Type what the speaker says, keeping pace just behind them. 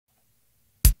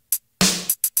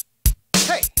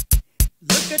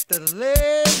Look at the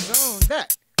legs on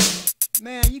that.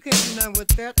 Man, you can't do nothing with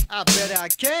that. I bet I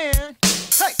can.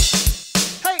 Hey,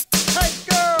 hey, hey,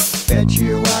 girl. Bet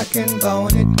you I can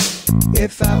bone it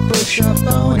if I push up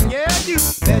on it. Yeah, you.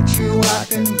 Bet you I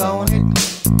can bone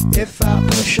it if I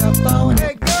push up on it.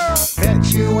 Hey, girl.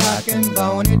 Bet you I can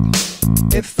bone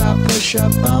it if I push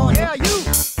up on it. Yeah, you.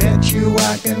 Bet you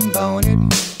I can bone it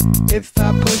if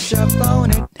I push up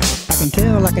on it.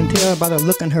 I can tell by the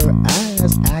look in her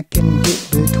eyes. I can get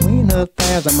between her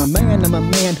thighs. I'm a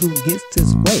man who gets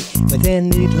his way with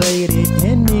any lady,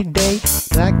 any day.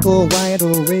 Black or white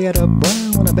or red or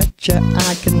brown, I betcha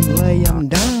I can lay 'em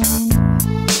down.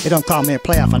 They don't call me a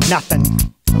player for nothing.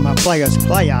 I'm a player's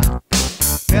player.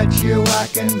 Bet you I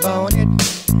can bone it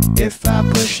if I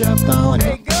push up on it.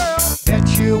 Hey girl.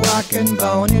 Bet you I can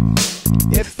bone it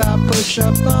if I push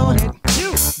up on it.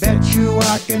 You. Bet you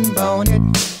I can bone it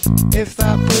if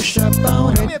I push up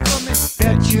on it.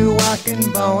 Bet you I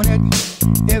can bone it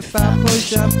if I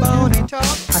push up on it.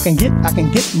 I can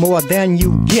get more than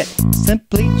you get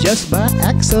simply just by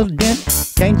accident.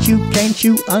 Can't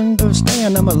you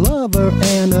understand? I'm a lover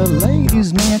and a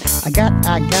ladies man. I got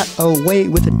a way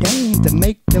with the dames to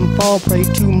make them fall prey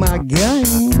to my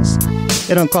games.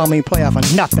 They don't call me player for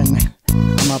nothing.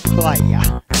 I'm a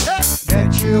player.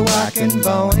 Bet you I can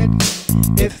bone it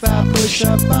if I push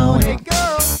up on it.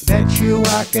 Bet you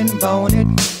I can bone it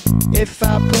if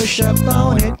I push up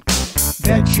on it.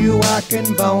 Bet you I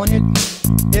can bone it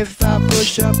if I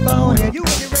push up on it.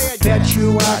 Bet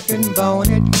you I can bone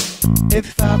it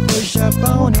if I push up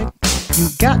on it. You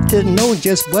got to know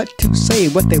just what to say,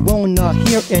 what they wanna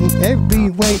hear in every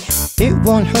way. It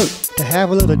won't hurt to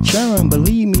have a little charm,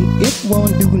 believe me, it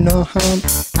won't do no harm.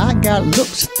 I got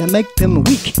looks that make them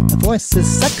weak. My voice is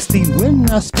sexy when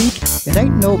I speak. It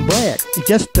ain't no brag, it's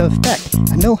just a fact.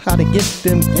 I know how to get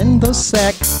them in the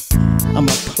sack. I'm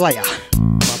a player,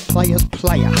 I'm a player's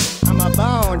player. I'm a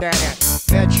bone daddy.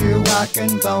 Bet you I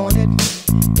can bone it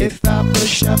if I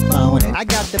push up on it. I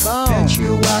got the bone. Bet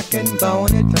you I can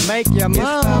bone it to make you moan.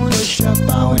 If I push up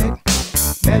on it.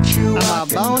 Bet you I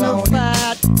can bone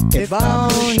it if I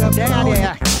push up on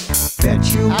it. Bet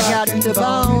you I got the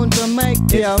bone to make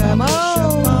you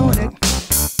moan.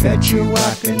 Bet you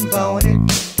I can bone it.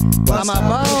 I'm a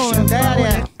bone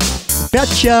daddy.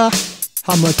 Betcha.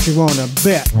 How much you wanna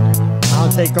bet?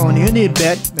 I'll take on any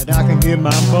bet that I can get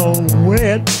my bone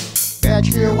wet. Bet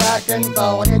you I can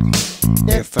bone it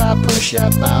if I push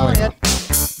up on it.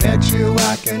 Bet you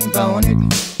I can bone it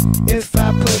if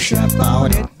I push up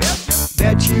on it.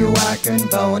 Bet you I can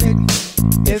bone it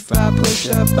if I push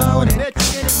up on it.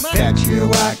 Bet you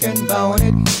I can bone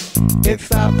it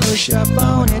if I push up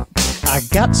on it. I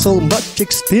got so much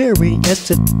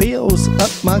experience, it builds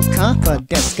up my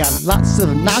confidence. Got lots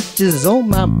of notches on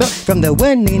my belt from the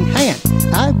winning hand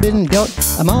I've been dealt.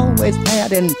 I'm always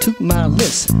adding to my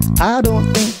list. I don't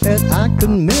think that I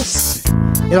can miss.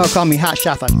 They don't call me hot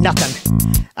shot for nothing.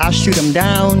 I shoot 'em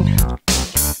down.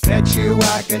 Bet you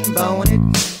I can bone it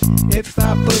if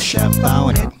I push up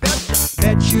on it.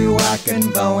 Bet you I can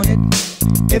bone it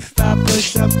if I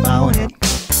push up on it.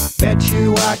 Bet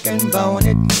you I can bone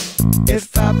it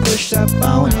if I push up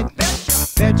on it.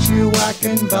 Bet you I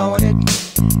can bone it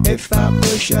if I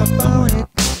push up on it.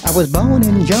 I was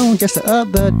boning Joan just the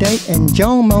other day, and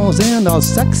Joan moans in a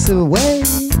sexy way.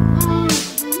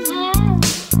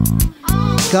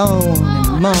 Gone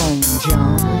and moan,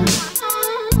 Joan.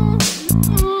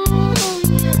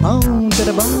 Moan to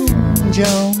the bone,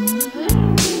 Joan.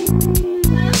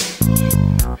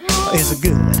 Oh, is it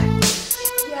good?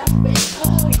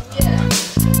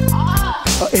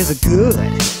 Oh, is it good?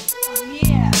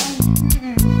 Yeah.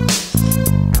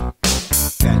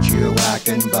 Bet you I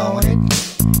can bone it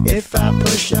if I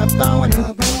push up on it.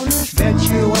 Bet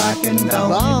you I can bone it. The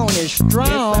bone is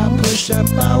strong. If I push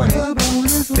up on it.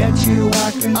 Bet you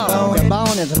I can bone it. The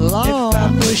bone is long. If I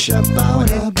push up on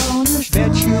it.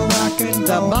 Bet you I can bone it.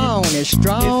 The bone is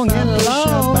strong and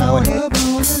long.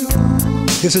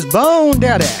 This is Bone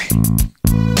Daddy,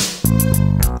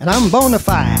 and I'm bona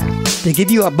fide to give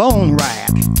you a bone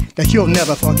ride that you'll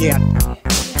never forget.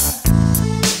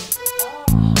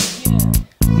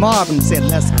 Marvin said,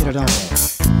 let's get it on.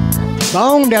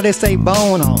 Bone Daddy say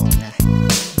bone on.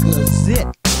 Cause it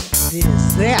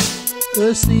is that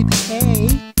pussy pay.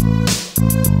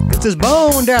 This is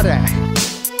Bone Daddy.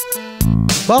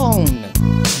 Bone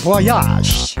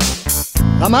Voyage.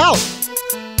 I'm out.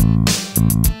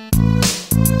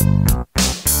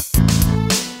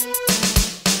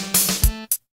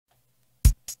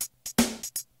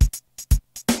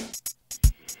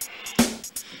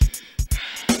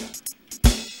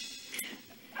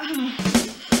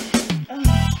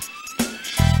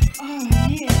 Oh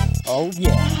yeah. Oh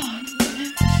yeah.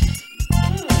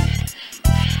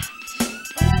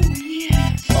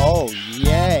 Oh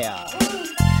yeah.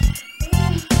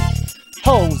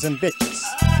 Hoes and bitches.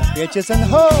 Bitches and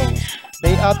hoes.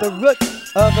 They are the root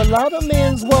of a lot of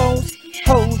men's woes.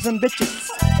 Hoes and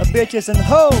bitches and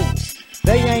hoes.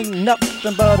 They ain't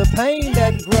nothing but a pain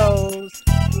that grows.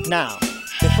 Now,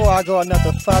 before I go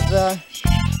another further,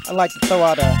 I'd like to throw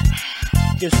out a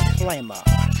disclaimer.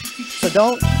 So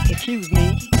don't accuse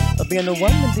me of being a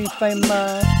woman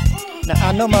defamer. Now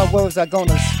I know my words are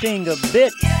gonna sting a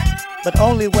bit, but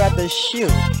only wear the shoe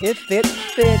if it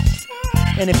fits.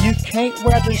 And if you can't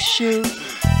wear the shoe,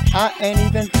 I ain't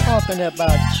even talking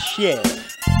about shit.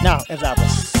 Now, as I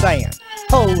was saying,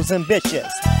 hoes and bitches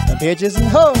and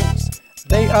hoes.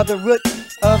 They are the root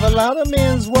of a lot of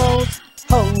men's woes.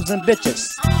 Hoes and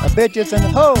bitches and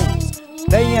hoes.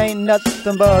 They ain't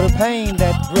nothing but a pain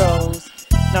that grows.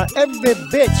 Now every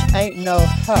bitch ain't no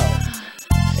hoe,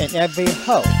 and every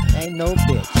hoe ain't no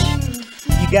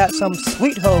bitch. You got some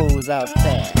sweet hoes out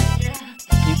there.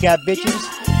 You got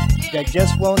bitches that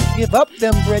just won't give up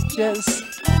them britches.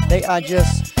 They are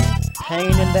just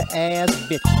pain in the ass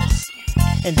bitches.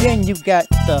 And then you got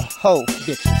the hoe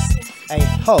bitches. A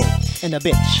hoe and a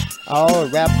bitch, all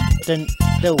wrapped in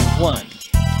the one.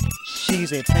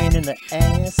 She's a pain in the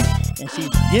ass, and she's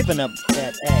giving up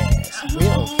that ass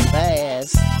real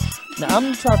fast. Now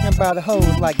I'm talking about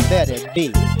hoes like Betty B,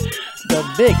 the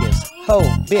biggest hoe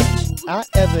bitch I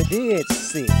ever did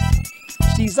see.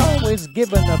 She's always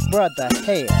giving a brother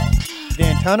hell,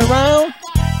 then turn around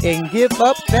and give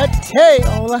up that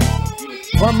tail.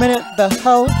 1 minute the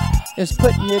hoe is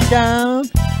putting you down,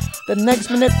 the next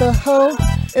minute the hoe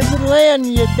is laying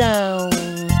you down.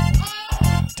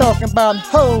 Talking about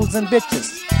hoes and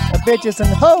bitches and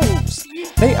hoes.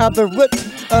 They are the root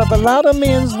of a lot of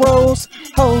men's woes.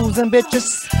 Hoes and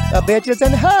bitches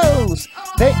and hoes.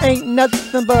 They ain't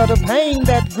nothing but a pain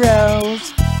that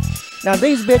grows. Now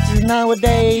these bitches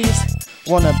nowadays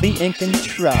wanna be in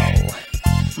control.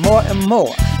 More and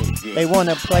more, they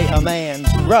wanna play a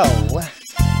man's role.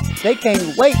 They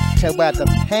can't wait to wear the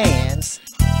pants,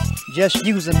 just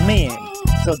using men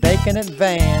so they can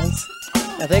advance.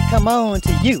 Now they come on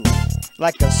to you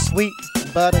like a sweet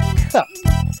buttercup.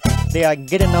 They are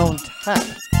getting on top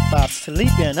by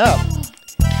sleeping up,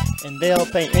 and they'll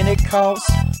pay any cost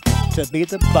to be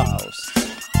the boss.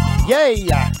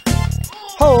 Yeah,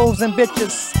 hoes and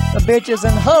bitches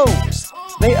and hoes.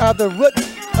 They are the root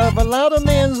of a lot of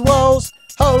men's woes.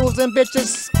 Hoes and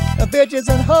bitches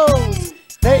and hoes.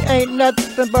 They ain't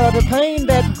nothing but a pain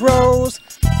that grows.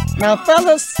 Now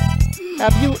fellas,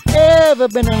 have you ever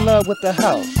been in love with a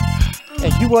hoe,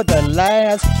 and you were the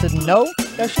last to know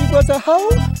that she was a hoe?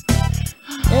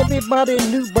 Everybody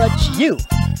knew but you,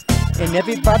 and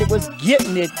everybody was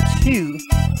getting it too,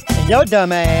 and your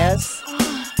dumb ass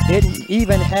didn't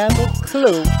even have a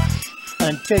clue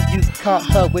until you caught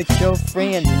her with your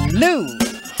friend Lou.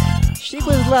 She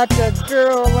was like a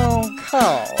girl on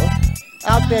call,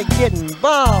 out there getting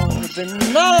balls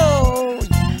and no,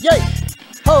 yay!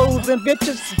 Hoes and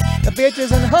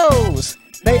bitches and hoes.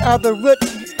 They are the root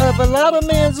of a lot of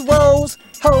men's woes.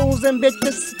 Hoes and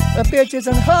bitches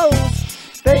and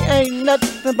hoes. They ain't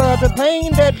nothing but the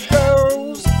pain that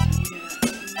grows.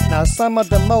 Now some of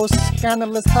the most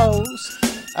scandalous hoes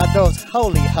are those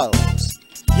holy hoes.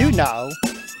 You know,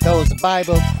 those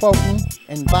Bible quoting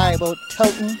and Bible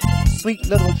toting, sweet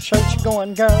little church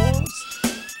going girls.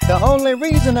 The only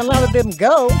reason a lot of them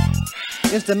go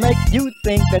is to make you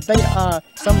think that they are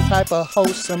some type of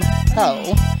wholesome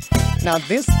hoe. Now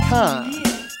this kind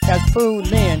has fooled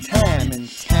men time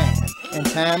and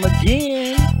time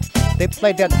again. They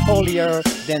play that holier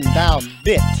than thou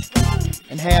bit,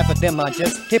 and half of them are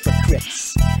just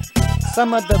hypocrites.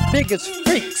 Some of the biggest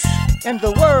freaks in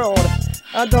the world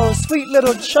are those sweet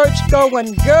little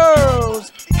church-going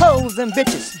girls. Hoes and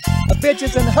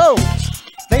bitches and hoes.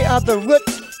 They are the root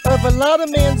of a lot of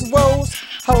men's woes.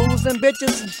 Hoes and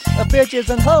bitches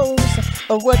and hoes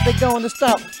are what they gonna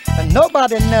stop, and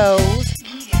nobody knows.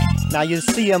 Now you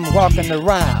see them walking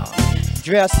around,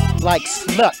 dressed like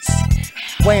sluts,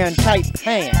 wearing tight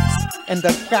pants and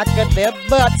the crack of their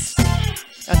butts.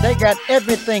 And they got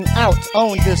everything out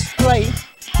on display,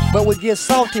 but would get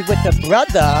salty with the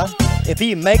brother if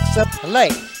he makes a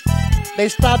play. They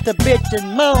start to bitch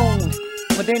and moan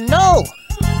when they know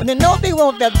they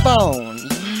want that bone.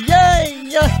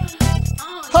 Yeah.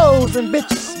 Hoes and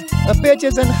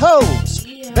bitches and hoes.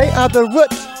 They are the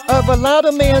root of a lot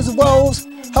of men's woes.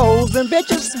 Hoes and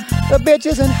bitches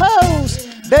and hoes.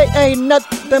 They ain't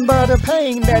nothing but a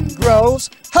pain that grows.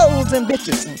 Hoes and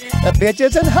bitches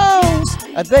and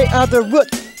hoes. They are the root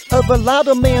of a lot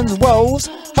of men's woes.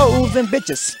 Hoes and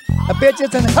bitches,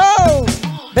 bitches and hoes.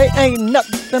 They ain't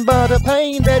nothing but a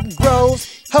pain that grows.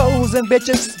 Hoes and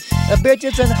bitches,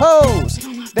 bitches and hoes.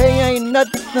 They ain't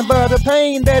nothing but a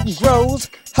pain that grows.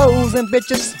 Hoes and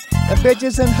bitches,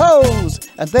 bitches and hoes.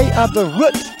 And they are the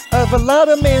root of a lot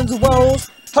of men's woes.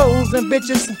 Hoes and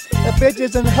bitches,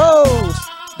 bitches and hoes.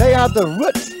 They are the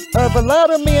root of a lot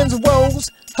of men's woes.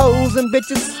 Hoes and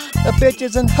bitches,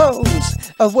 bitches and hoes.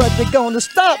 What they gonna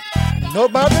stop?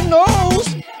 Nobody knows.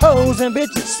 Hoes and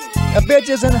bitches,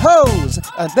 bitches and hoes.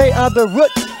 They are the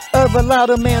root of a lot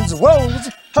of men's woes.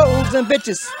 Hoes and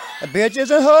bitches,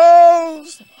 bitches and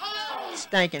hoes.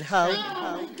 Stinking hoe.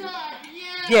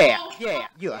 Yeah,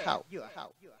 you're a hoe.